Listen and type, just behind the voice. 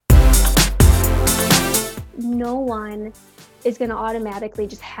no one is going to automatically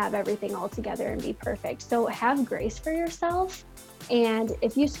just have everything all together and be perfect. So have grace for yourself. And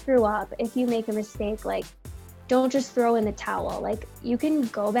if you screw up, if you make a mistake, like, don't just throw in the towel. Like, you can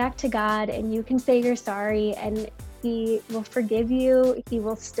go back to God and you can say you're sorry, and He will forgive you. He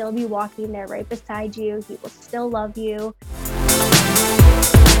will still be walking there right beside you. He will still love you.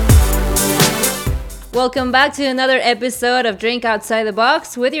 Welcome back to another episode of Drink Outside the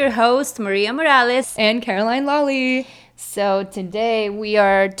Box with your host, Maria Morales and Caroline Lawley. So today we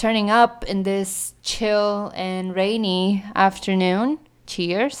are turning up in this chill and rainy afternoon.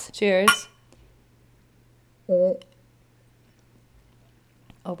 Cheers. Cheers. Oh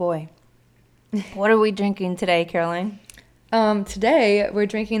boy. What are we drinking today, Caroline? Today we're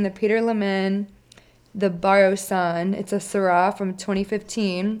drinking the Peter Lemon, the Barrosan. It's a Syrah from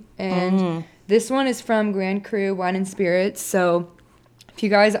 2015, and this one is from Grand Cru Wine and Spirits. So if you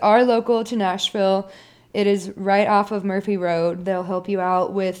guys are local to Nashville, it is right off of Murphy Road. They'll help you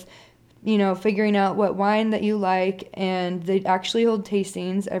out with, figuring out what wine that you like, and they actually hold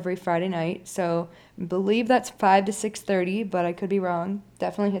tastings every Friday night. So I believe that's 5 to 6:30, but I could be wrong.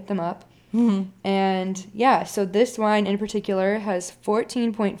 Definitely hit them up. Mm-hmm. And yeah, so this wine in particular has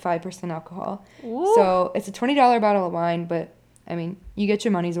 14.5% alcohol. Ooh. So it's a $20 bottle of wine, but I mean, you get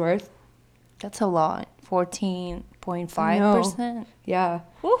your money's worth. That's a lot. 14.5%. Yeah.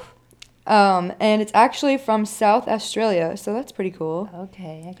 Woo. And it's actually from South Australia, so that's pretty cool.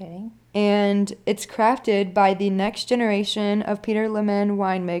 Okay. And it's crafted by the next generation of Peter Lemon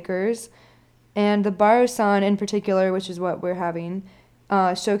winemakers. And the Barrosan in particular, which is what we're having,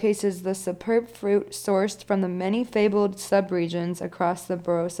 showcases the superb fruit sourced from the many fabled subregions across the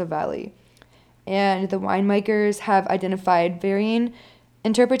Barossa Valley. And the winemakers have identified varying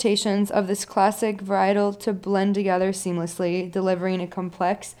interpretations of this classic varietal to blend together seamlessly, delivering a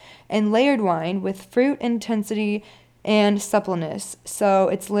complex and layered wine with fruit intensity and suppleness. So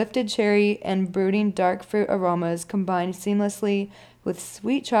it's lifted cherry and brooding dark fruit aromas combined seamlessly with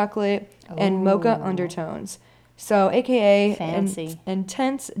sweet chocolate and mocha undertones. So AKA fancy,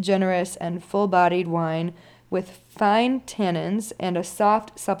 intense, generous, and full-bodied wine with fine tannins and a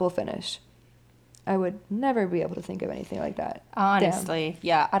soft, supple finish. I would never be able to think of anything like that. Honestly,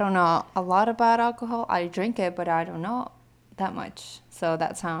 yeah. I don't know a lot about alcohol. I drink it, but I don't know that much. So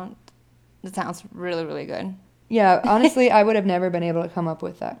that sounds really, really good. Yeah, honestly, I would have never been able to come up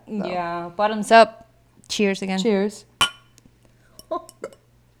with that, though. Yeah, bottoms up. Cheers again. Cheers.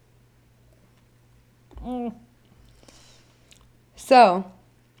 So,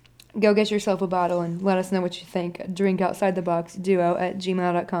 go get yourself a bottle and let us know what you think.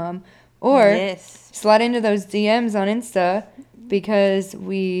 drinkoutsidetheboxduo@gmail.com. Or slide into those DMs on Insta, because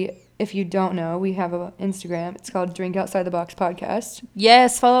if you don't know, we have an Instagram. It's called Drink Outside the Box Podcast.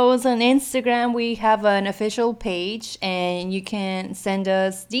 Yes, follow us on Instagram. We have an official page, and you can send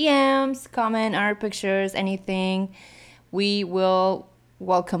us DMs, comment our pictures, anything. We will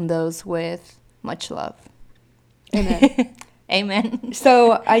welcome those with much love. Amen. Amen.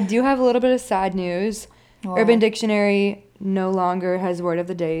 So I do have a little bit of sad news. What? Urban Dictionary no longer has word of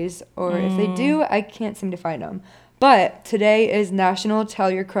the days, or if they do, I can't seem to find them. But today is National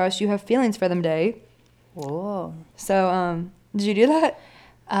Tell Your Crush You Have Feelings for Them Day. Whoa. So, did you do that?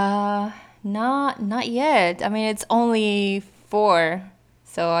 Not yet. I mean, it's only 4,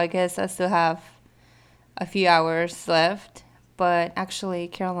 so I guess I still have a few hours left. But actually,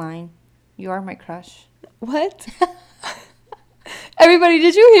 Caroline, you are my crush. What? Everybody,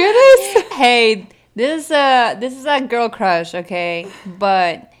 did you hear this? Hey, this is a girl crush, okay?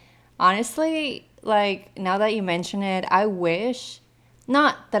 But honestly, like, now that you mention it, I wish,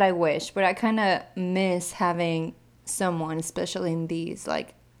 not that I wish, but I kind of miss having someone, especially in these,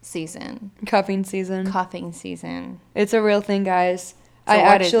 like, Cuffing season. It's a real thing, guys.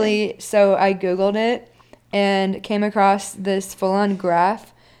 So I Googled it and came across this full-on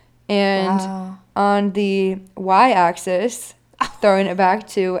graph, and on the y-axis, throwing it back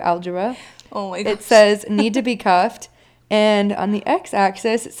to algebra, oh my gosh, it says need to be cuffed, and on the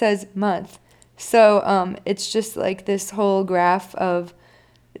x-axis it says month. So it's just like this whole graph of,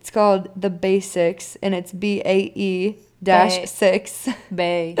 it's called the basics, and it's BAE-6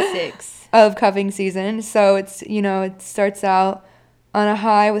 basics of cuffing season. So it's, it starts out on a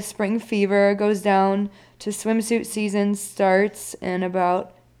high with spring fever, goes down to swimsuit season, starts in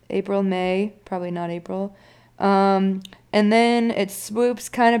about April, May, probably not April. And then it swoops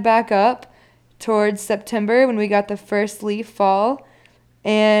kind of back up towards September when we got the first leaf fall.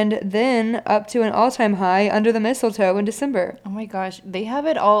 And then up to an all-time high under the mistletoe in December. Oh my gosh, they have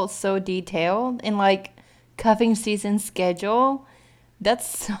it all so detailed in like cuffing season schedule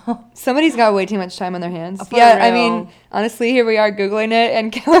That's so Somebody's got way too much time on their hands. for Yeah, I real. mean, honestly, here we are Googling it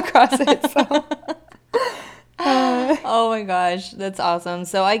and came across it, so. Oh my gosh, that's awesome.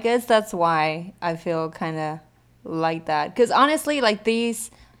 So I guess that's why I feel kind of like that. Because honestly, like these,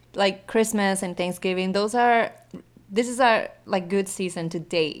 like Christmas and Thanksgiving, this is our like good season to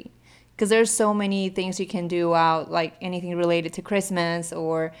date. Because there's so many things you can do out, like anything related to Christmas,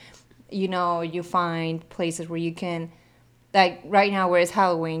 or you find places where you can, like right now where it's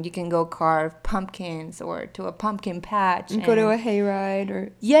Halloween, you can go carve pumpkins or to a pumpkin patch Go to a and hayride or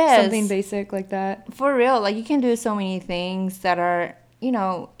something yes, basic like that. for real, like you can do so many things that are,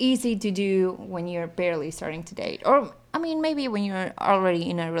 easy to do when you're barely starting to date. Or, I mean, maybe when you're already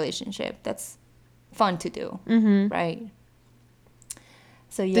in a relationship, that's fun to do, right?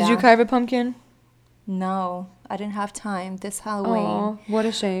 So, Did you yeah. carve a pumpkin? No, I didn't have time this Halloween. Oh, what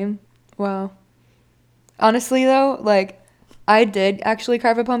a shame. Wow. Honestly, though, like, I did actually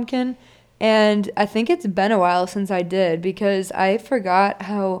carve a pumpkin, and I think it's been a while since I did because I forgot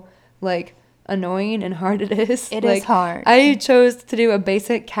how, like, annoying and hard it is. It Like, is hard. I chose to do a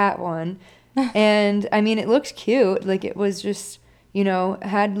basic cat one, and I mean, it looked cute. Like, it was just,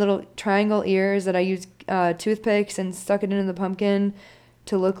 had little triangle ears that I used toothpicks and stuck it into the pumpkin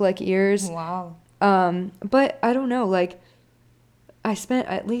to look like ears. Wow. But I don't know, like, I spent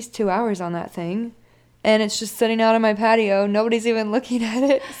at least 2 hours on that thing, and it's just sitting out on my patio. Nobody's even looking at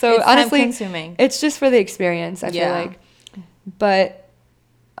it. So It's honestly, time-consuming. it's just for the experience, I feel Yeah. like. But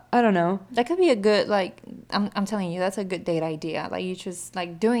I don't know. That could be a good, like, I'm telling you, that's a good date idea. Like, you just,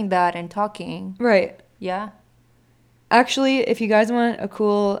 like, doing that and talking. Right. Yeah. Actually, if you guys want a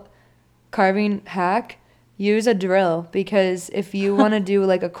cool carving hack, use a drill, because if you want to do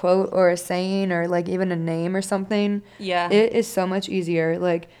like a quote or a saying or like even a name or something, Yeah. it is so much easier.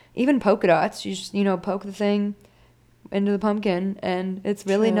 Like even polka dots, you just, poke the thing into the pumpkin and it's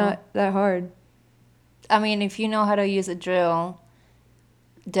really True. not that hard. I mean, if you know how to use a drill,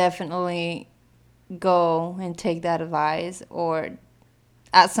 definitely go and take that advice, or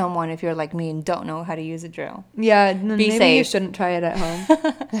ask someone if you're like me and don't know how to use a drill. Yeah, Be maybe you safe. shouldn't try it at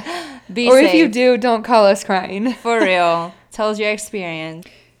home. Be Or safe. if you do, don't call us crying. For real. Tell us your experience.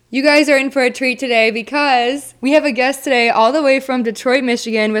 You guys are in for a treat today because we have a guest today all the way from Detroit,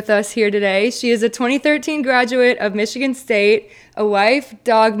 Michigan with us here today. She is a 2013 graduate of Michigan State, a wife,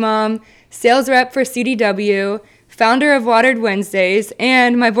 dog mom, sales rep for CDW, founder of Watered Wednesdays,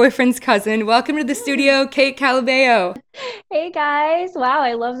 and my boyfriend's cousin. Welcome to the studio, Kate Calabeo. Hey guys. Wow,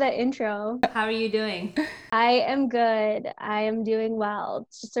 I love that intro. How are you doing? I am good. I am doing well.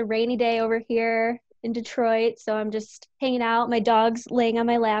 It's just a rainy day over here in Detroit, so I'm just hanging out. My dog's laying on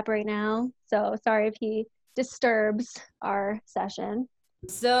my lap right now, so sorry if he disturbs our session.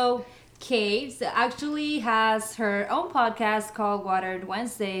 So, Kate actually has her own podcast called Watered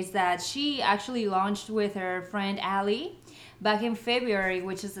Wednesdays that she actually launched with her friend Allie back in February,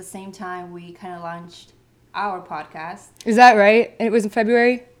 which is the same time we kind of launched our podcast. Is that right? It was in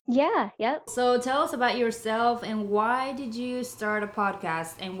February? Yeah, yep. So, tell us about yourself and why did you start a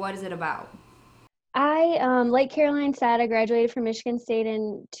podcast and what is it about? Like Caroline said, I graduated from Michigan State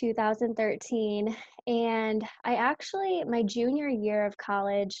in 2013, and I actually, my junior year of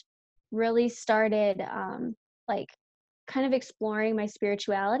college, really started like kind of exploring my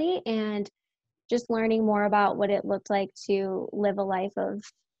spirituality and just learning more about what it looked like to live a life of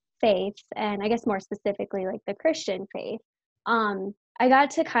faith, and I guess more specifically, like the Christian faith. I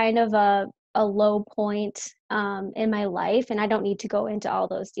got to kind of a low point in my life, and I don't need to go into all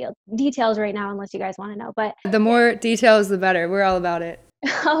those details right now unless you guys want to know. But The more details, the better. We're all about it.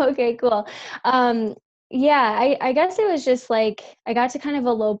 okay, cool. Um, yeah, I guess it was just like I got to kind of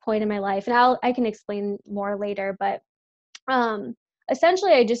a low point in my life, and I can explain more later. But um,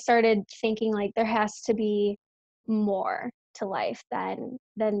 essentially, I just started thinking like there has to be more to life than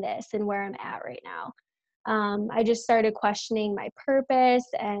this and where I'm at right now. I just started questioning my purpose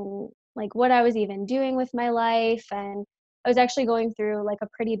and like what I was even doing with my life. And I was actually going through like a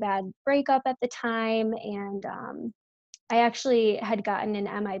pretty bad breakup at the time. And I actually had gotten an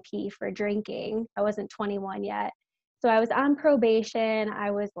MIP for drinking. I wasn't 21 yet. So I was on probation.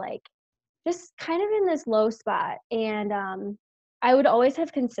 I was like just kind of in this low spot. And I would always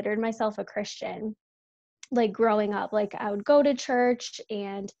have considered myself a Christian, like growing up. Like I would go to church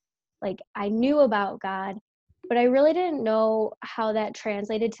and like I knew about God, but I really didn't know how that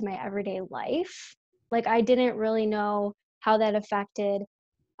translated to my everyday life. Like I didn't really know how that affected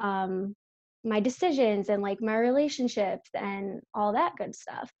um, my decisions and like my relationships and all that good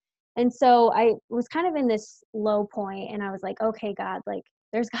stuff. And so I was kind of in this low point and I was like, okay, God, like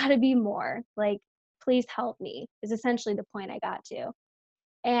there's got to be more. Like, please help me, is essentially the point I got to.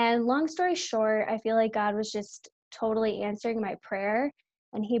 And long story short, I feel like God was just totally answering my prayer.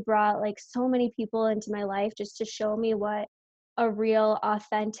 And he brought like so many people into my life just to show me what a real,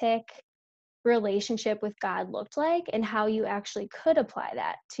 authentic relationship with God looked like and how you actually could apply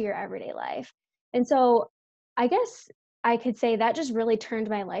that to your everyday life. And so I guess I could say that just really turned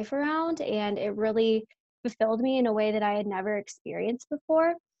my life around and it really fulfilled me in a way that I had never experienced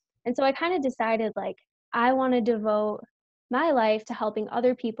before. And so I kind of decided like I want to devote my life to helping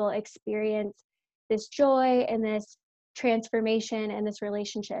other people experience this joy and this transformation and this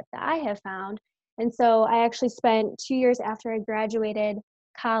relationship that I have found. And so I actually spent 2 years after I graduated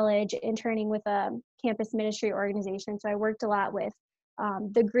college interning with a campus ministry organization. So I worked a lot with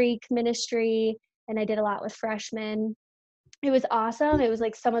the Greek ministry and I did a lot with freshmen. It was awesome. It was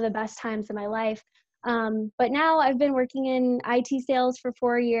like some of the best times of my life. But now I've been working in IT sales for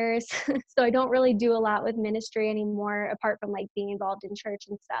 4 years. So I don't really do a lot with ministry anymore, apart from like being involved in church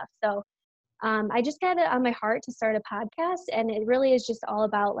and stuff. So I just got it on my heart to start a podcast, and it really is just all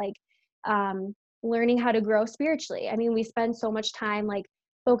about like learning how to grow spiritually. I mean, we spend so much time like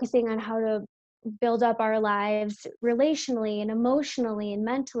focusing on how to build up our lives relationally and emotionally and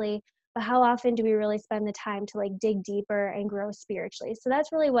mentally, but how often do we really spend the time to like dig deeper and grow spiritually? So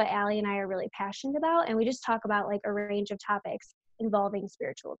that's really what Allie and I are really passionate about, and we just talk about like a range of topics involving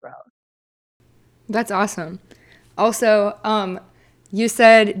spiritual growth. That's awesome. Also, you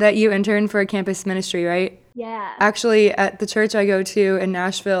said that you interned for a campus ministry, right? Yeah. Actually, at the church I go to in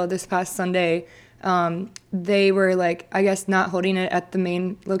Nashville this past Sunday, they were like, I guess, not holding it at the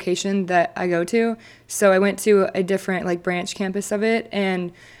main location that I go to. So I went to a different like branch campus of it,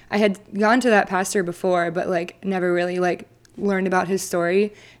 and I had gone to that pastor before, but like never really like learned about his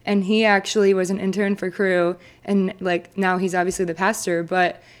story. And he actually was an intern for Cru, and like now he's obviously the pastor,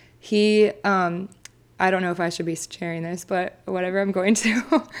 but he I don't know if I should be sharing this, but whatever, I'm going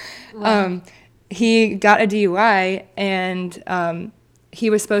to. He got a DUI, and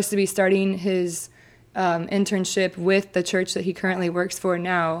he was supposed to be starting his internship with the church that he currently works for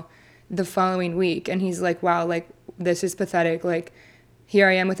now the following week. And he's like, wow, like, this is pathetic. Like, here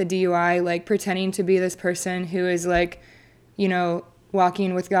I am with a DUI, like, pretending to be this person who is, like, you know,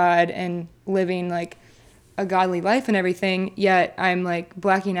 walking with God and living, like, a godly life and everything, yet I'm like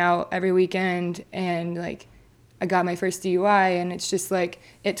blacking out every weekend, and like I got my first DUI, and it's just like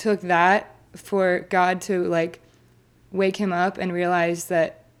it took that for God to like wake him up and realize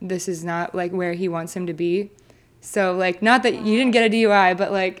that this is not like where he wants him to be. So like, not that you didn't get a DUI,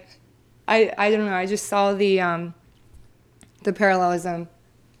 but like I don't know, I just saw the parallelism.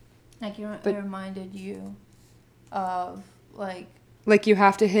 Like it reminded you of like you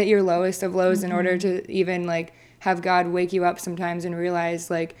have to hit your lowest of lows in order to even like have God wake you up sometimes and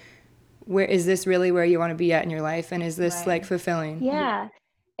realize like, where is this really where you want to be at in your life, and is this like fulfilling? Yeah,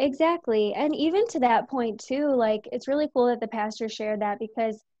 exactly. And even to that point too, like it's really cool that the pastor shared that,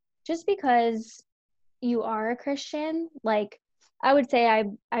 because just because you are a Christian, like I would say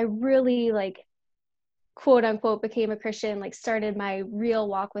I really like quote unquote became a Christian, like started my real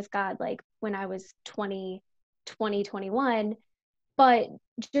walk with God like when I was 21. But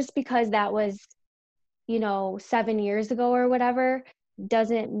just because that was, 7 years ago or whatever,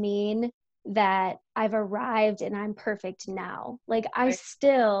 doesn't mean that I've arrived and I'm perfect now. Like I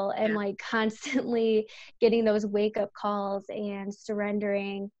still am like constantly getting those wake up calls and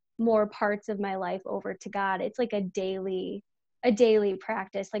surrendering more parts of my life over to God. It's like a daily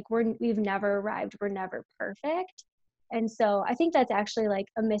practice. Like we've never arrived. We're never perfect. And so I think that's actually like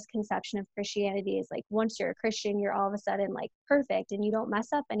a misconception of Christianity, is like once you're a Christian, you're all of a sudden like perfect and you don't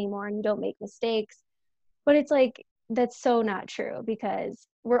mess up anymore and you don't make mistakes. But it's like, that's so not true, because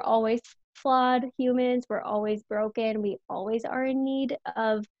we're always flawed humans. We're always broken. We always are in need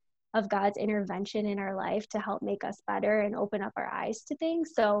of God's intervention in our life to help make us better and open up our eyes to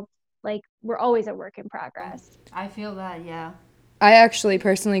things. So like we're always a work in progress. I feel that, yeah. I actually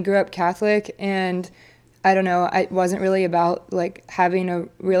personally grew up Catholic, and I don't know, it wasn't really about like having a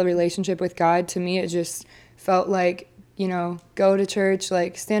real relationship with God. To me, it just felt like, go to church,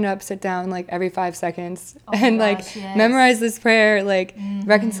 like stand up, sit down like every 5 seconds, and like memorize this prayer, like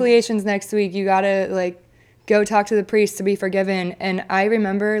reconciliations next week, you gotta like go talk to the priest to be forgiven. And I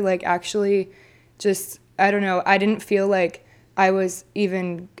remember like actually just, I don't know, I didn't feel like I was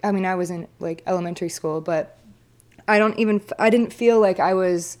even, I mean, I was in like elementary school, but I didn't feel like I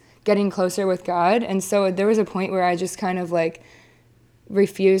was getting closer with God. And so there was a point where I just kind of like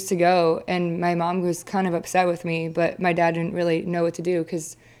refused to go, and my mom was kind of upset with me, but my dad didn't really know what to do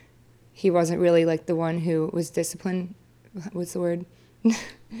because he wasn't really like the one who was disciplined. What's the word?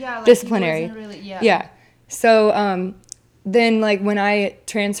 Yeah, like disciplinary. He wasn't really, yeah. So then like when I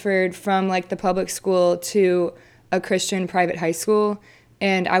transferred from like the public school to a Christian private high school,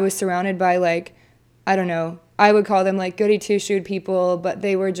 and I was surrounded by like, I don't know, I would call them like goody two shoed people, but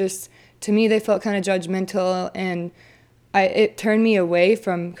they were just, to me they felt kind of judgmental, and it turned me away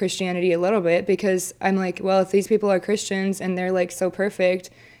from Christianity a little bit, because I'm like, well, if these people are Christians and they're like so perfect,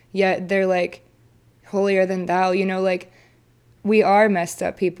 yet they're like holier than thou, you know, like we are messed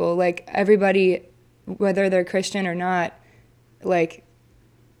up people. Like everybody, whether they're Christian or not, like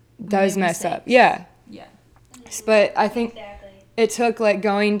does mess up. Yeah. Yeah. But I think it took like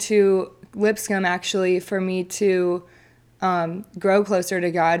going to Lipscomb actually for me to grow closer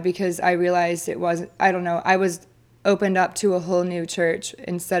to God, because I realized it wasn't, I don't know, I was opened up to a whole new church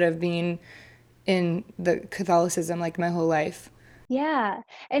instead of being in the Catholicism like my whole life. Yeah.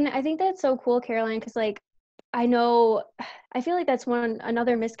 And I think that's so cool, Caroline, because like I know I feel like that's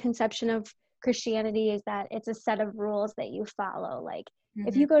another misconception of Christianity is that it's a set of rules that you follow. Like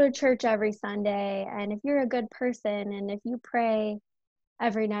if you go to church every Sunday and if you're a good person and if you pray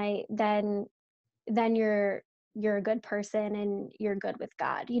every night, then you're a good person and you're good with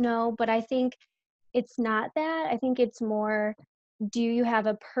God, you know? But I think it's not that. I think it's more, do you have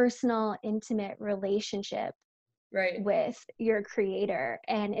a personal, intimate relationship Right. with your creator?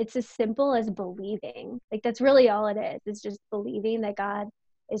 And it's as simple as believing. Like that's really all it is. It's just believing that God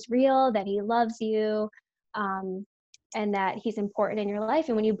is real, that he loves you, um, and that he's important in your life.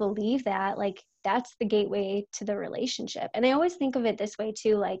 And when you believe that, like that's the gateway to the relationship. And I always think of it this way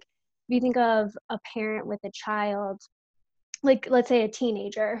too. Like if you think of a parent with a child, like let's say a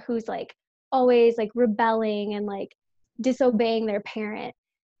teenager who's like always like rebelling and like disobeying their parent,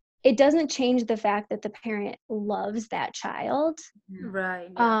 it doesn't change the fact that the parent loves that child, Right.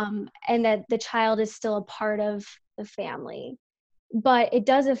 Yeah. and that the child is still a part of the family, but it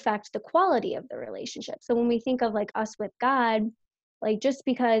does affect the quality of the relationship. So when we think of like us with God, like just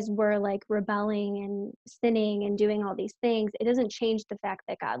because we're like rebelling and sinning and doing all these things, it doesn't change the fact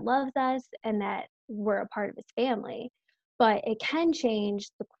that God loves us and that we're a part of his family, but it can change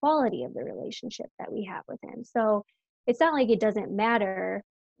the quality of the relationship that we have with him. So it's not like it doesn't matter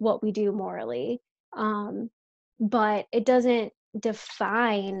what we do morally, um, but it doesn't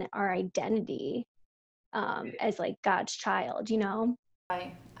define our identity as like God's child, you know?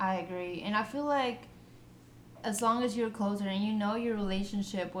 I agree. And I feel like as long as you're closer and you know your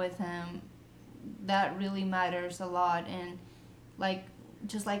relationship with him, that really matters a lot. And like,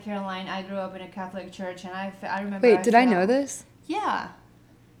 just like Caroline, I grew up in a Catholic church, and I remember. Wait, did I know this? Yeah.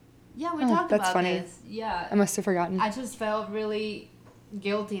 Yeah, we Oh, talked that's about funny. this. Yeah. I must have forgotten. I just felt really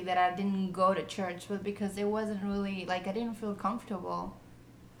guilty that I didn't go to church, but because it wasn't really, like, I didn't feel comfortable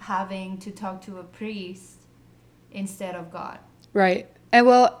having to talk to a priest instead of God. Right. And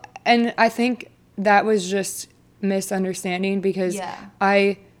well, and I think that was just misunderstanding, because Yeah.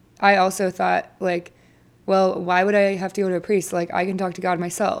 I also thought like, well, why would I have to go to a priest? Like I can talk to God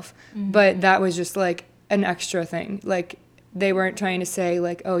myself. But that was just like an extra thing. Like they weren't trying to say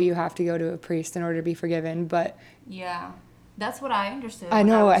like, oh, you have to go to a priest in order to be forgiven, but Yeah. That's what I understood. I when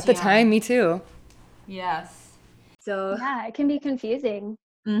know was at the young. time, me too. Yes. So. Yeah, it can be confusing.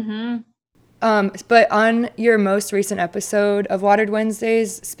 But on your most recent episode of Watered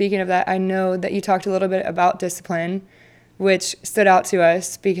Wednesdays, speaking of that, I know that you talked a little bit about discipline, which stood out to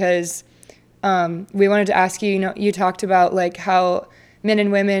us because we wanted to ask you, you know, you talked about like how men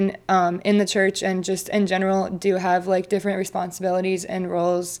and women in the church and just in general do have like different responsibilities and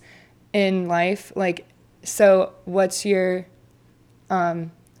roles in life. Like, so what's your, or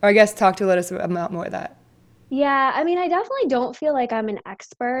I guess talk to us about more of that. Yeah, I mean, I definitely don't feel like I'm an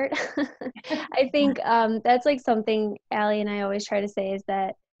expert. I think that's like something Allie and I always try to say is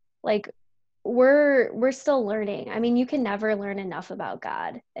that like we're still learning. I mean, you can never learn enough about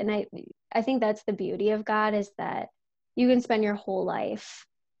God. And I think that's the beauty of God is that you can spend your whole life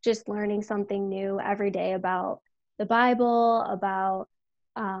just learning something new every day about the Bible, about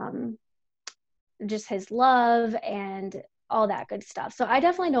um just his love and all that good stuff. So I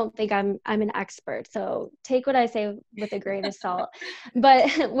definitely don't think I'm an expert. So take what I say with a grain of salt.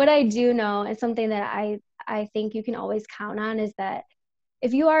 But what I do know is something that I think you can always count on is that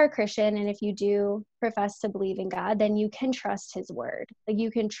if you are a Christian and if you do profess to believe in God, then you can trust his word. Like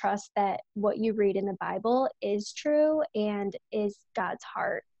you can trust that what you read in the Bible is true and is God's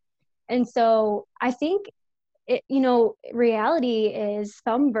heart. And so I think reality is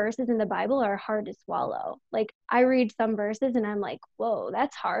some verses in the Bible are hard to swallow. Like I read some verses and I'm like, whoa,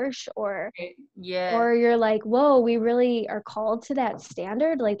 that's harsh. Yeah. Or you're like, whoa, we really are called to that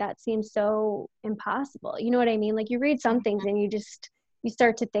standard. Like that seems so impossible. You know what I mean? Like you read some things and you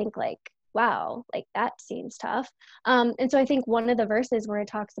start to think like, wow, like that seems tough. And so I think one of the verses where it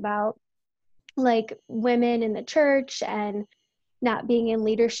talks about like women in the church and not being in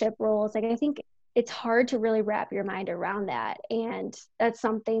leadership roles, like I think it's hard to really wrap your mind around that. And that's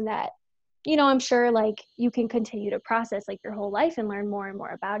something that, I'm sure like you can continue to process like your whole life and learn more and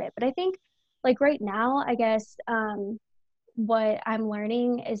more about it. But I think like right now, I guess what I'm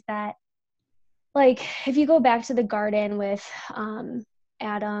learning is that like if you go back to the garden with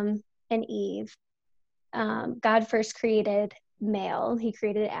Adam and Eve, God first created male, he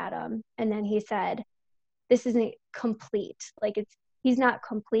created Adam, and then he said, this isn't complete. Like he's not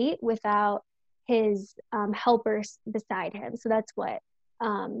complete without his helpers beside him. So that's what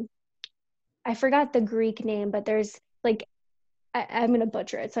I forgot the Greek name, but there's like I'm going to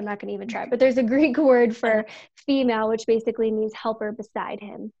butcher it, so I'm not going to even try. But there's a Greek word for female, which basically means helper beside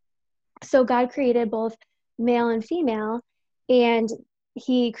him. So God created both male and female, and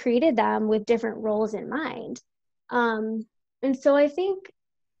he created them with different roles in mind. And so I think,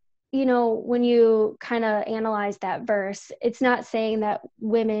 when you kind of analyze that verse, it's not saying that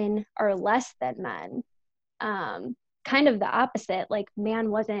women are less than men. Kind of the opposite, like man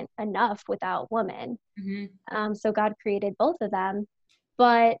wasn't enough without woman. So God created both of them,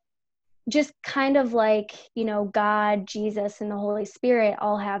 but just kind of like, God, Jesus, and the Holy Spirit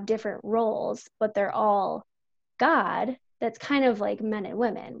all have different roles, but they're all God. That's kind of like men and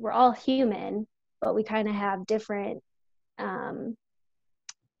women. We're all human, but we kind of have different, I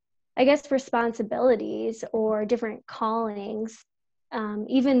guess, responsibilities or different callings,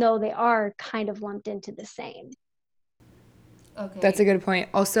 even though they are kind of lumped into the same. Okay. That's a good point.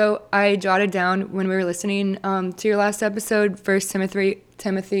 Also, I jotted down when we were listening to your last episode, 1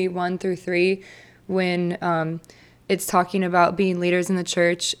 Timothy 1-3, when it's talking about being leaders in the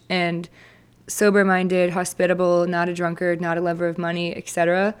church and sober-minded, hospitable, not a drunkard, not a lover of money,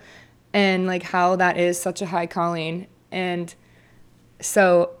 etc. And like how that is such a high calling. And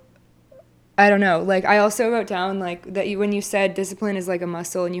so I don't know. Like I also wrote down like that when you said discipline is like a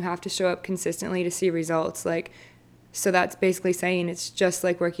muscle and you have to show up consistently to see results. Like so that's basically saying it's just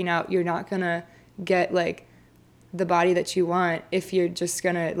like working out. You're not going to get like the body that you want if you're just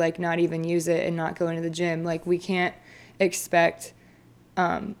going to like not even use it and not go into the gym. Like we can't expect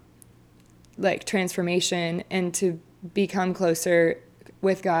like transformation and to become closer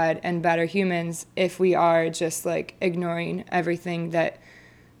with God and better humans if we are just like ignoring everything that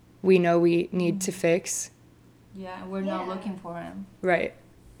we know we need to fix. Yeah, we're not looking for him. Right.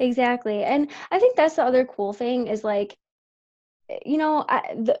 Exactly. And I think that's the other cool thing is like,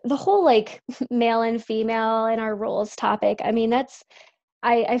 the whole like male and female in our roles topic. I mean,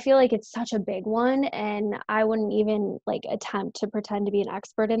 I feel like it's such a big one, and I wouldn't even like attempt to pretend to be an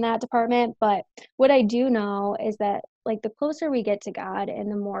expert in that department. But what I do know is that like the closer we get to God and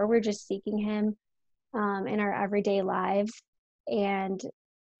the more we're just seeking him in our everyday lives, and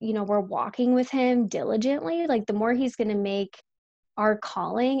we're walking with him diligently, like the more he's going to make our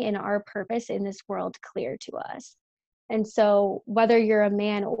calling and our purpose in this world clear to us. And so whether you're a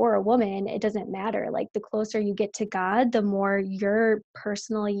man or a woman, it doesn't matter. Like the closer you get to God, the more your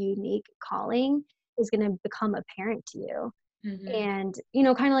personal unique calling is going to become apparent to you. And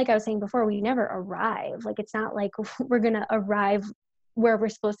kind of like I was saying before, we never arrive. Like it's not like we're going to arrive where we're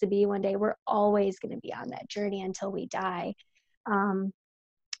supposed to be one day. We're always going to be on that journey until we die.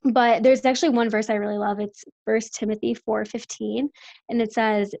 But there's actually one verse I really love. It's 1 Timothy 4:15, and it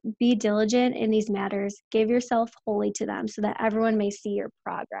says, "Be diligent in these matters, give yourself wholly to them, so that everyone may see your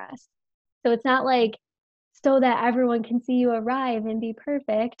progress." So it's not like so that everyone can see you arrive and be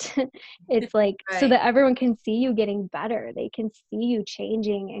perfect. It's like so Right. that everyone can see you getting better. They can see you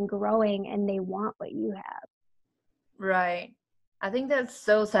changing and growing, and they want what you have. Right. I think that's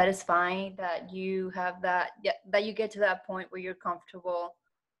so satisfying that you have that, yeah, that you get to that point where you're comfortable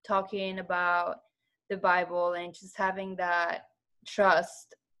talking about the Bible and just having that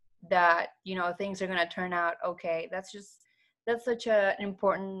trust that, things are going to turn out okay. That's such an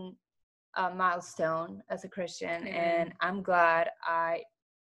important milestone as a Christian. And I'm glad I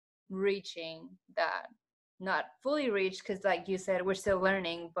reaching that, not fully reached because like you said, we're still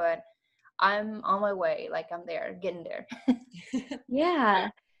learning, but I'm on my way, like I'm there, getting there. Yeah.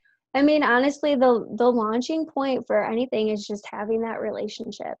 I mean, honestly, the launching point for anything is just having that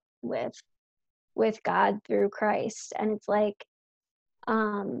relationship with God through Christ. And it's like,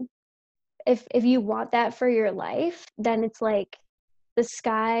 um, if you want that for your life, then it's like the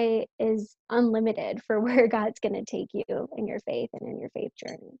sky is unlimited for where God's going to take you in your faith and in your faith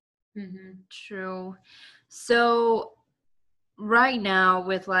journey. True. So right now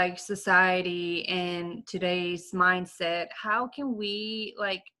with like society and today's mindset, how can we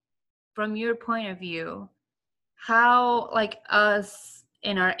like from your point of view, how like us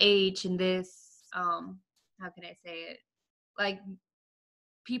in our age in this how can I say it, like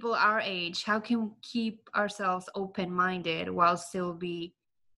people our age, how can we keep ourselves open-minded while still be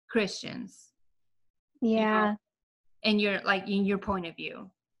Christians, you know, Yeah. and you're like in your point of view?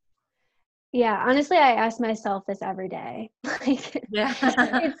 Yeah, honestly, I ask myself this every day. Like,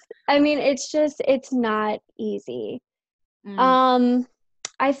 Yeah. I mean, it's not easy. Mm, Um,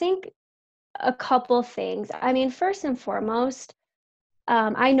 I think a couple things. I mean, first and foremost,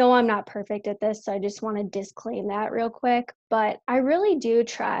 I know I'm not perfect at this, so I just want to disclaim that real quick, but I really do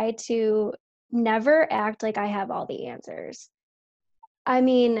try to never act like I have all the answers. I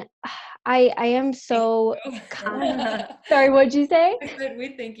mean, I am so sorry, what'd you say? I said we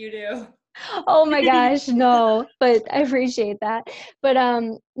think you do. Oh my gosh, no, but I appreciate that. But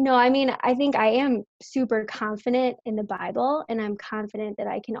no, I mean, I think I am super confident in the Bible, and I'm confident that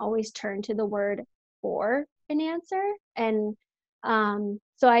I can always turn to the word for an answer. And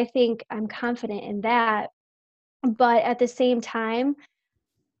so I think I'm confident in that. But at the same time,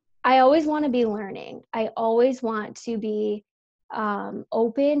 I always want to be learning. I always want to be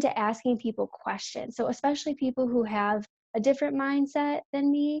open to asking people questions. So, especially people who have a different mindset than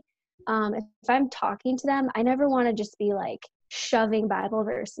me, if I'm talking to them, I never want to just be like shoving Bible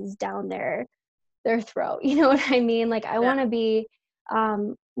verses down their throat. You know what I mean? Like, I Yeah. want to be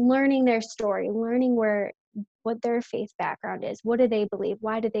learning their story, learning what their faith background is. What do they believe?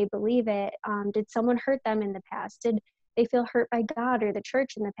 Why do they believe it? Did someone hurt them in the past? Did they feel hurt by God or the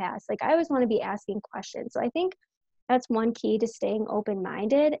church in the past? Like, I always want to be asking questions. So I think that's one key to staying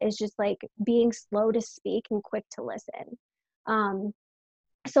open-minded, is just like being slow to speak and quick to listen. Um,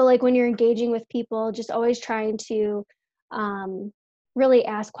 so like when you're engaging with people, just always trying to um, really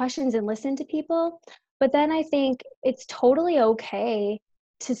ask questions and listen to people. But then I think it's totally okay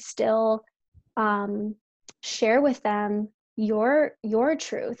to still um, share with them your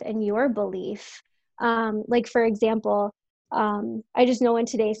truth and your belief. Like for example, I just know in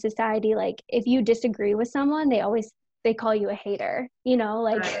today's society, like if you disagree with someone, they call you a hater. You know,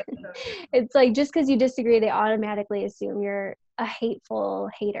 like it's like just because you disagree, they automatically assume you're a hateful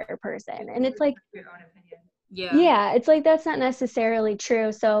hater person, and it's like, Your own opinion. Yeah. yeah, it's like that's not necessarily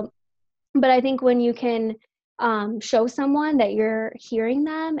true. So but I think when you can show someone that you're hearing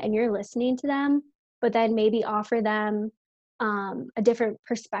them and you're listening to them, but then maybe offer them a different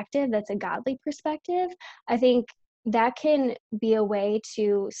perspective that's a godly perspective, I think that can be a way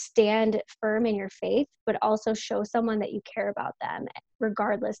to stand firm in your faith, but also show someone that you care about them,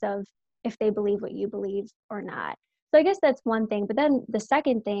 regardless of if they believe what you believe or not. So I guess that's one thing. But then the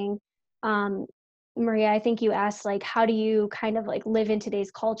second thing, um, Maria, I think you asked like, how do you kind of like live in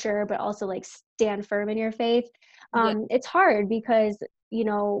today's culture, but also like stand firm in your faith? Yeah. It's hard because, you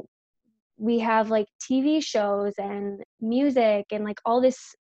know, we have like TV shows and music and like all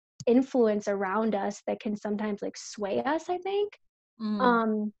this influence around us that can sometimes like sway us, I think. Mm.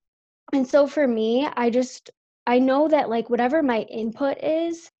 Um, and so for me, I know that like whatever my input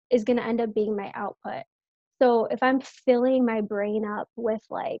is going to end up being my output. So if I'm filling my brain up with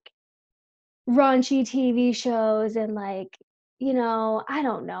like raunchy TV shows and like, you know, I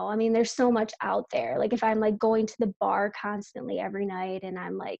don't know. I mean, there's so much out there. Like if I'm like going to the bar constantly every night and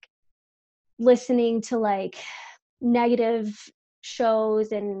I'm like listening to like negative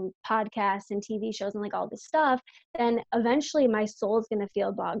shows and podcasts and TV shows and like all this stuff, then eventually my soul's going to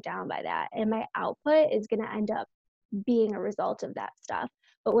feel bogged down by that. And my output is going to end up being a result of that stuff.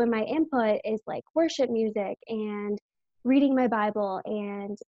 But when my input is like worship music and reading my Bible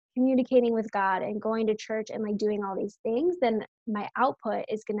and communicating with God and going to church and like doing all these things, then my output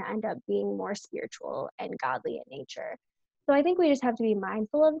is going to end up being more spiritual and godly in nature. So I think we just have to be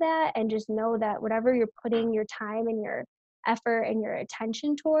mindful of that and just know that whatever you're putting your time and your effort and your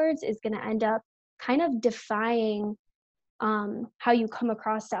attention towards is going to end up kind of defying how you come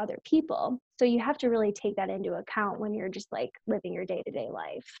across to other people. So you have to really take that into account when you're just like living your day-to-day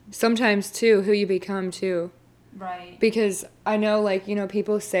life. Sometimes too, who you become too. Right. Because I know, like, you know,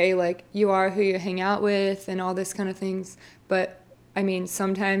 people say, like, you are who you hang out with and all this kind of things. But, I mean,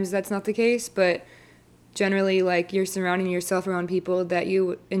 sometimes that's not the case. But generally, like, you're surrounding yourself around people that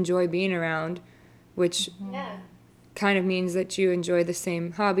you enjoy being around, which kind of means that you enjoy the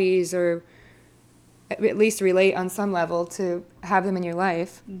same hobbies or at least relate on some level to have them in your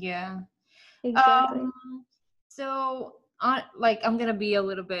life. Yeah. Exactly. So on like I'm gonna be a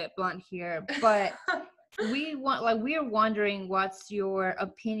little bit blunt here, but we're wondering what's your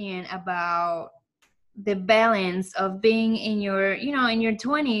opinion about the balance of being in your, you know, in your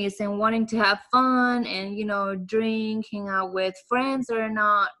 20s and wanting to have fun and, you know, drink, hang out with friends or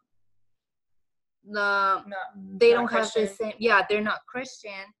not, they not don't have the Christian. same, they're not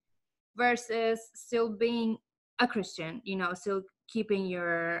Christian, versus still being a Christian, still keeping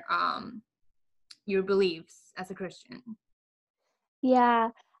your beliefs as a Christian. Yeah.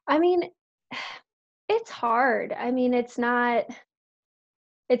 I mean, it's hard. I mean, it's not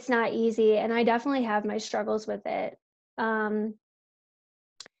easy, and I definitely have my struggles with it. Um,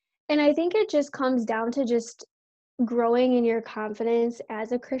 and I think it just comes down to just growing in your confidence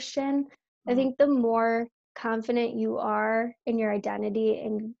as a Christian. I think the more confident you are in your identity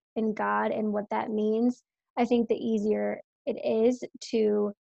in God and what that means, I think the easier it is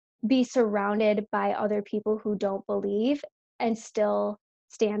to be surrounded by other people who don't believe and still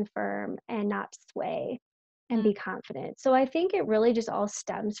stand firm and not sway and be confident. So I think it really just all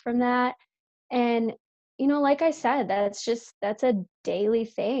stems from that. And like I said, that's a daily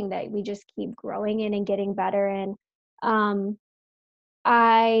thing that we just keep growing in and getting better in. um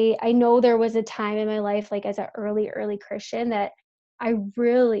I know there was a time in my life, like as an early Christian, that I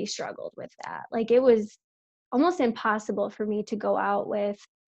really struggled with that. Like it was almost impossible for me to go out with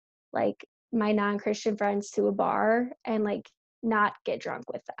like my non-Christian friends to a bar and like not get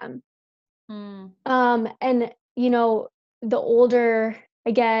drunk with them. And the older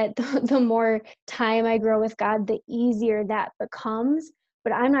I get, the more time I grow with God, the easier that becomes.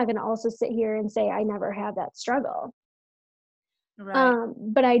 But I'm not going to also sit here and say I never have that struggle. Right.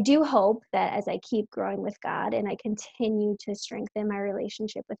 But I do hope that as I keep growing with God and I continue to strengthen my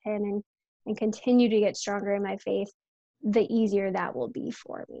relationship with Him and continue to get stronger in my faith, the easier that will be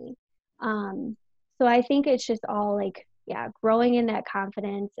for me. So I think it's just all like, growing in that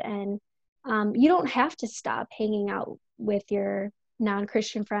confidence. And you don't have to stop hanging out with your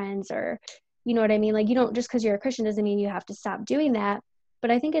non-Christian friends, or, you know what I mean? Like, you don't, just because you're a Christian doesn't mean you have to stop doing that. But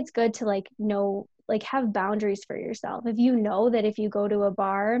I think it's good to like know, like have boundaries for yourself. If you know that if you go to a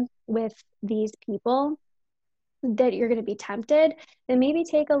bar with these people that you're going to be tempted, then maybe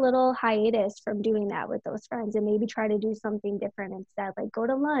take a little hiatus from doing that with those friends and maybe try to do something different instead, like go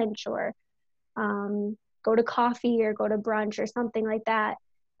to lunch or go to coffee or go to brunch or something like that,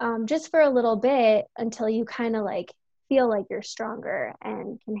 just for a little bit until you kind of like feel like you're stronger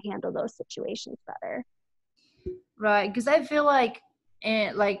and can handle those situations better. Right, because I feel like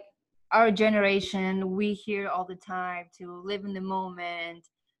like our generation, we hear all the time to live in the moment,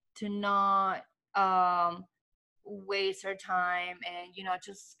 to not waste our time, and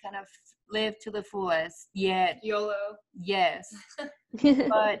just kind of live to the fullest. Yet YOLO. yes.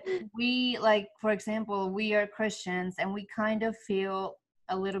 But we, like, for example, we are Christians and we kind of feel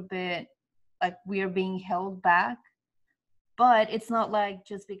a little bit like we are being held back. But it's not like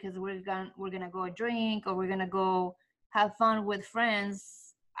just because we're gonna go drink or we're gonna go have fun with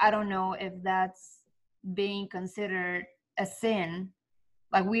friends. I don't know if that's being considered a sin.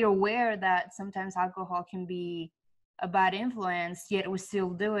 Like, we're aware that sometimes alcohol can be a bad influence, yet we still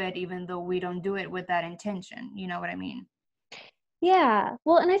do it even though we don't do it with that intention. You know what I mean? Yeah.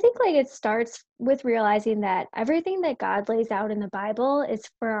 Well, and I think like it starts with realizing that everything that God lays out in the Bible is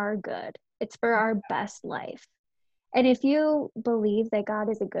for our good. It's for our best life. And if you believe that God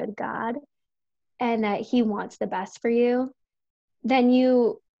is a good God and that He wants the best for you, then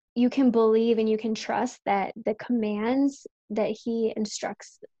you can believe and you can trust that the commands that He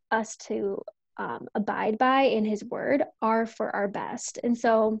instructs us to abide by in His word are for our best. And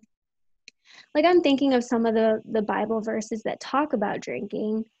so, like, I'm thinking of some of the Bible verses that talk about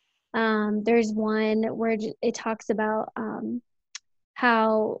drinking. There's one where it talks about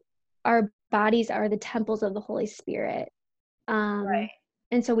how our bodies are the temples of the Holy Spirit. Right.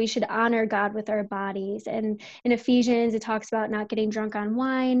 And so we should honor God with our bodies. And in Ephesians, it talks about not getting drunk on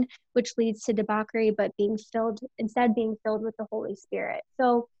wine, which leads to debauchery, but being filled with the Holy Spirit.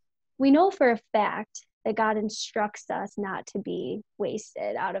 So we know for a fact that God instructs us not to be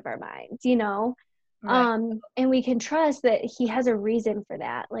wasted out of our minds, Right. and we can trust that He has a reason for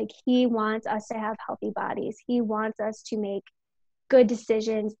that. Like, He wants us to have healthy bodies. He wants us to make good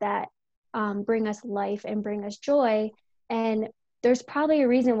decisions that bring us life and bring us joy. And there's probably a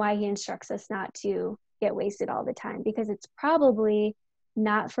reason why He instructs us not to get wasted all the time, because it's probably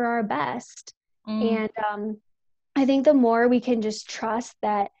not for our best. And I think the more we can just trust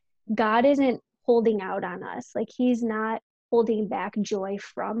that God isn't holding out on us, like He's not holding back joy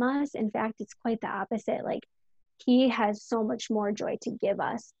from us. In fact, it's quite the opposite. Like, He has so much more joy to give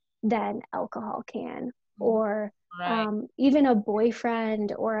us than alcohol can, or Right. even a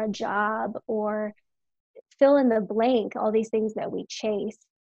boyfriend or a job, or fill in the blank, all these things that we chase.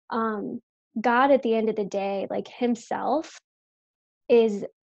 God, at the end of the day, like Himself, is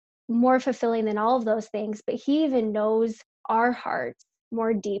more fulfilling than all of those things, but He even knows our hearts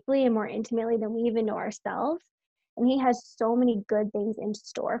more deeply and more intimately than we even know ourselves. And he has so many good things in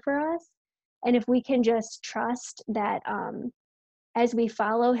store for us. And if we can just trust that, as we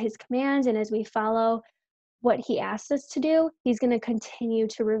follow his commands and as we follow what he asks us to do, he's going to continue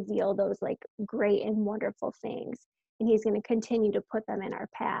to reveal those like great and wonderful things. And he's going to continue to put them in our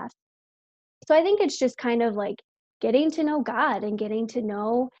path. So I think it's just kind of like getting to know God and getting to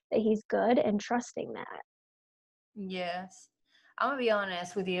know that he's good and trusting that. Yes. I'm gonna be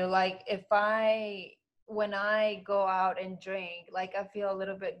honest with you. Like, when I go out and drink, like, I feel a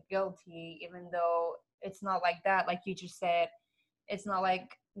little bit guilty, even though it's not like that. Like you just said, it's not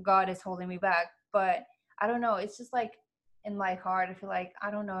like God is holding me back. But I don't know. It's just like in my heart, I feel like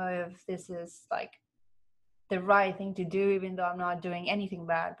I don't know if this is like the right thing to do, even though I'm not doing anything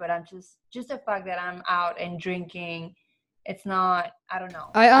bad. But I'm just the fact that I'm out and drinking, it's not. I don't know.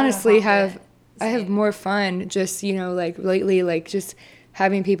 I I don't know if honestly I'm have the I have same. more fun just, like lately, like just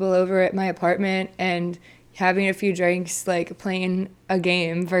having people over at my apartment and having a few drinks, like playing a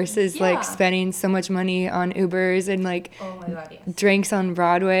game versus like Yeah. spending so much money on Ubers and like Oh my God, yes. drinks on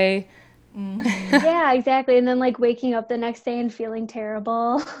Broadway. Mm-hmm. Yeah, exactly. And then like waking up the next day and feeling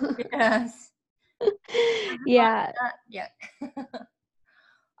terrible. Yes. I'm not Yeah. that yet.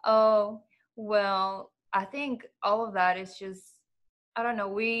 Oh, well, I think all of that is just, I don't know,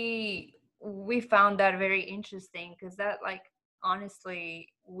 we found that very interesting because that, like, honestly,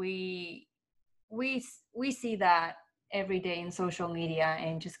 we see that every day in social media,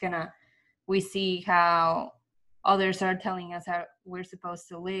 and just gonna we see how others are telling us how we're supposed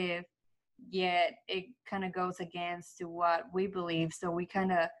to live, yet it kind of goes against to what we believe. So we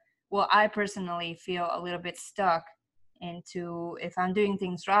kind of, well, I personally feel a little bit stuck into if I'm doing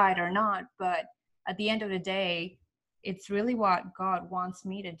things right or not. But at the end of the day, it's really what God wants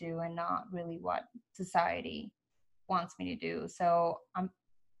me to do and not really what society wants me to do. So I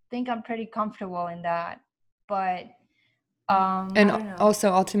think I'm pretty comfortable in that. But I And don't know.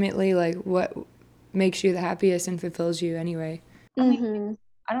 also ultimately like what makes you the happiest and fulfills you anyway. I mean, Mhm.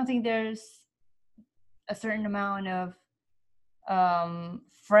 I don't think there's a certain amount of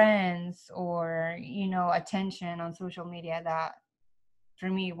friends or attention on social media that for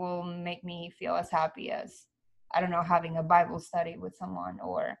me will make me feel as happy as, I don't know, having a Bible study with someone,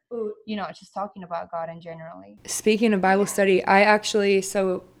 or just talking about God in generally. Speaking of Bible study,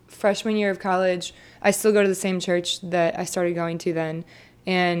 so freshman year of college, I still go to the same church that I started going to then.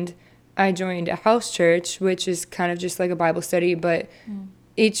 And I joined a house church, which is kind of just like a Bible study, but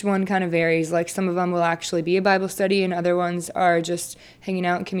each one kind of varies. Like some of them will actually be a Bible study, and other ones are just hanging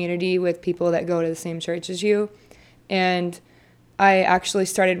out in community with people that go to the same church as you. And I actually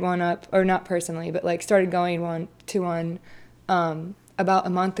started one up, or not personally, but like started going to one about a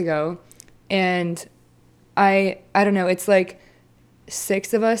month ago. And I don't know, it's like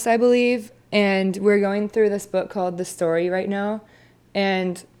 6 of us, I believe, and we're going through this book called The Story right now,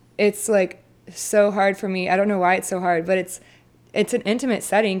 and it's like so hard for me. I don't know why it's so hard, but it's an intimate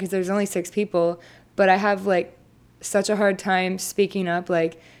setting because there's only 6 people, but I have like such a hard time speaking up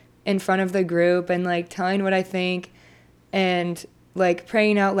like in front of the group and like telling what I think and like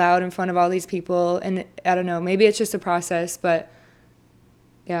praying out loud in front of all these people, and I don't know, maybe it's just a process, but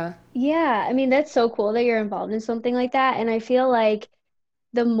yeah. Yeah, I mean, that's so cool that you're involved in something like that. And I feel like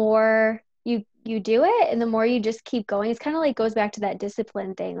the more you do it and the more you just keep going, it's kind of like goes back to that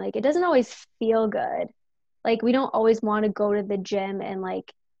discipline thing. Like it doesn't always feel good. Like we don't always want to go to the gym and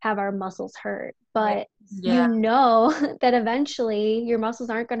like have our muscles hurt, Right. but you Yeah. know that eventually your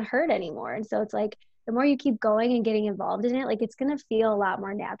muscles aren't going to hurt anymore. And so it's like the more you keep going and getting involved in it, like it's going to feel a lot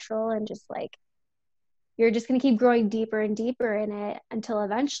more natural and just like you're just going to keep growing deeper and deeper in it until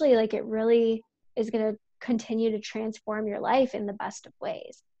eventually like it really is going to continue to transform your life in the best of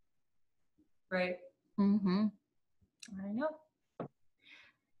ways. Right. Mm-hmm. I don't know.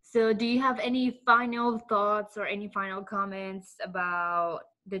 So, do you have any final thoughts or any final comments about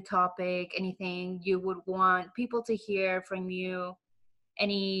the topic? Anything you would want people to hear from you?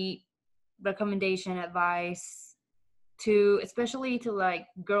 Any recommendation, advice especially to like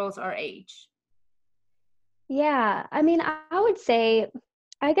girls our age? Yeah, I mean, I would say,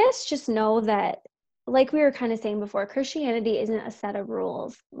 I guess just know that, like we were kind of saying before, Christianity isn't a set of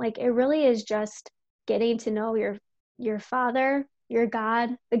rules. Like it really is just getting to know your Father, your God,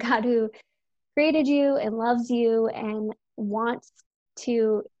 the God who created you and loves you and wants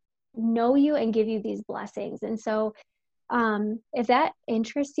to know you and give you these blessings. And so, if that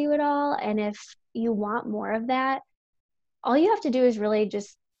interests you at all, and if you want more of that, all you have to do is really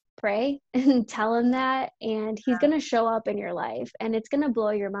just pray and tell him that, and he's going to show up in your life and it's going to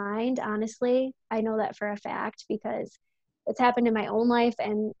blow your mind. Honestly, I know that for a fact because it's happened in my own life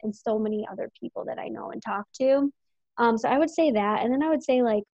and so many other people that I know and talk to. So I would say that. And then I would say,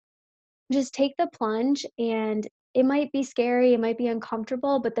 like, just take the plunge, and it might be scary, it might be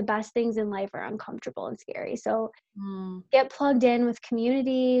uncomfortable, but the best things in life are uncomfortable and scary. So get plugged in with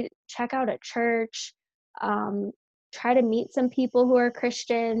community, check out a church, try to meet some people who are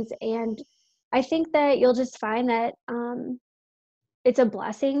Christians. And I think that you'll just find that it's a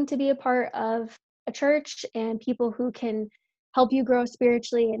blessing to be a part of a church and people who can help you grow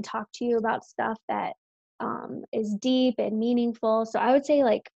spiritually and talk to you about stuff that is deep and meaningful. So I would say,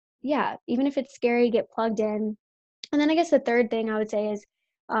 like, yeah, even if it's scary, get plugged in. And then I guess the third thing I would say is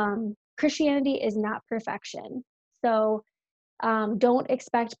Christianity is not perfection. So don't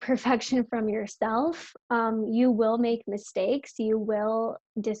expect perfection from yourself. You will make mistakes. You will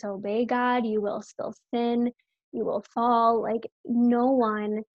disobey God. You will still sin. You will fall. Like, no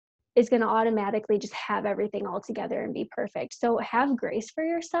one is going to automatically just have everything all together and be perfect. So have grace for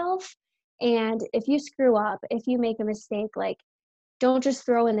yourself. And if you screw up, if you make a mistake, like, don't just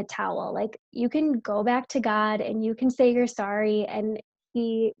throw in the towel. Like, you can go back to God and you can say you're sorry, and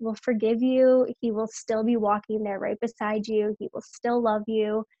he will forgive you. He will still be walking there right beside you. He will still love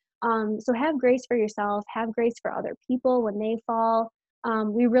you. So have grace for yourself, have grace for other people when they fall.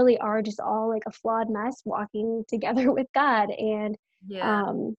 We really are just all like a flawed mess walking together with God. And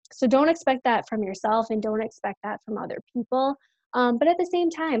so don't expect that from yourself and don't expect that from other people. But at the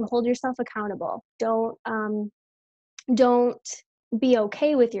same time, hold yourself accountable. Don't be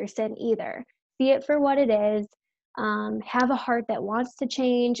okay with your sin either. See it for what it is. Have a heart that wants to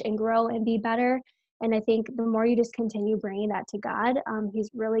change and grow and be better. And I think the more you just continue bringing that to God, he's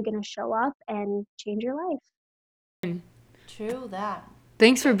really going to show up and change your life. True that.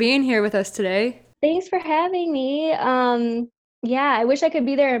 Thanks for being here with us today. Thanks for having me. Yeah, I wish I could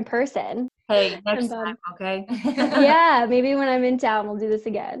be there in person. Hey, next time, okay? Yeah, maybe when I'm in town, we'll do this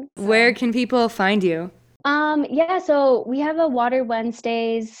again. Where can people find you? Yeah, so we have a Water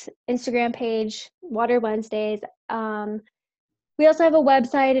Wednesdays Instagram page, Water Wednesdays. We also have a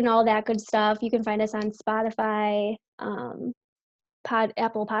website and all that good stuff. You can find us on Spotify, Apple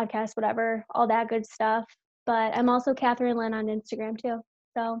Podcasts, whatever, all that good stuff. But I'm also Catherine Lynn on Instagram too.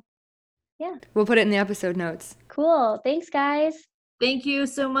 So, yeah. We'll put it in the episode notes. Cool. Thanks, guys. Thank you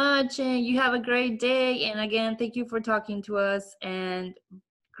so much, and you have a great day. And again, thank you for talking to us and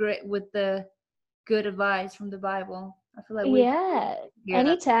great with the good advice from the Bible. I feel like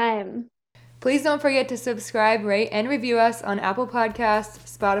anytime. Please don't forget to subscribe, rate, and review us on Apple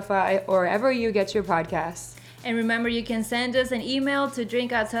Podcasts, Spotify, or wherever you get your podcasts. And remember, you can send us an email to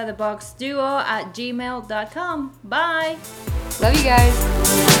drinkoutsidetheboxduo@gmail.com. Bye. Love you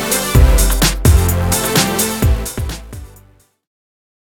guys.